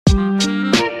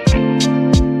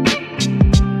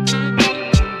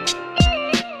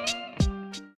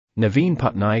Naveen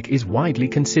Patnaik is widely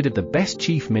considered the best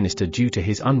chief minister due to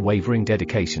his unwavering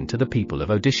dedication to the people of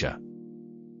Odisha.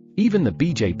 Even the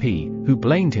BJP, who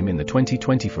blamed him in the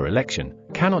 2024 election,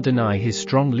 cannot deny his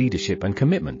strong leadership and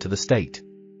commitment to the state.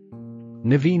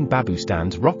 Naveen Babu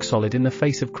stands rock solid in the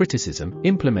face of criticism,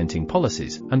 implementing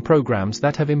policies and programs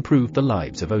that have improved the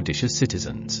lives of Odisha's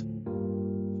citizens.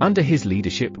 Under his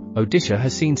leadership, Odisha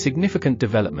has seen significant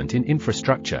development in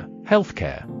infrastructure,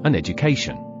 healthcare, and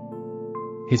education.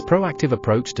 His proactive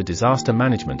approach to disaster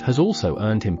management has also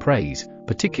earned him praise,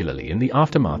 particularly in the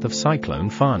aftermath of Cyclone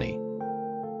Fani.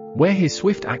 Where his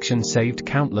swift action saved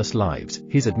countless lives,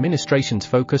 his administration's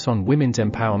focus on women's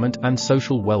empowerment and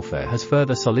social welfare has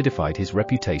further solidified his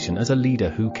reputation as a leader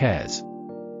who cares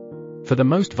for the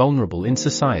most vulnerable in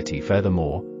society.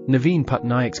 Furthermore, Naveen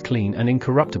Patnaik's clean and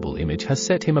incorruptible image has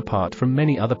set him apart from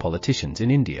many other politicians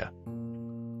in India.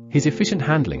 His efficient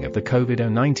handling of the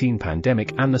COVID-19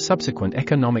 pandemic and the subsequent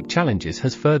economic challenges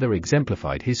has further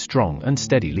exemplified his strong and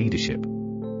steady leadership.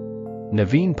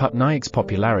 Naveen Patnaik's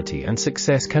popularity and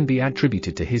success can be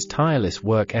attributed to his tireless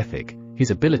work ethic,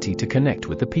 his ability to connect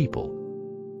with the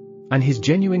people, and his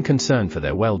genuine concern for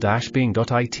their well-being.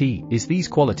 These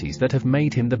qualities that have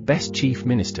made him the best chief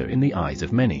minister in the eyes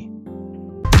of many.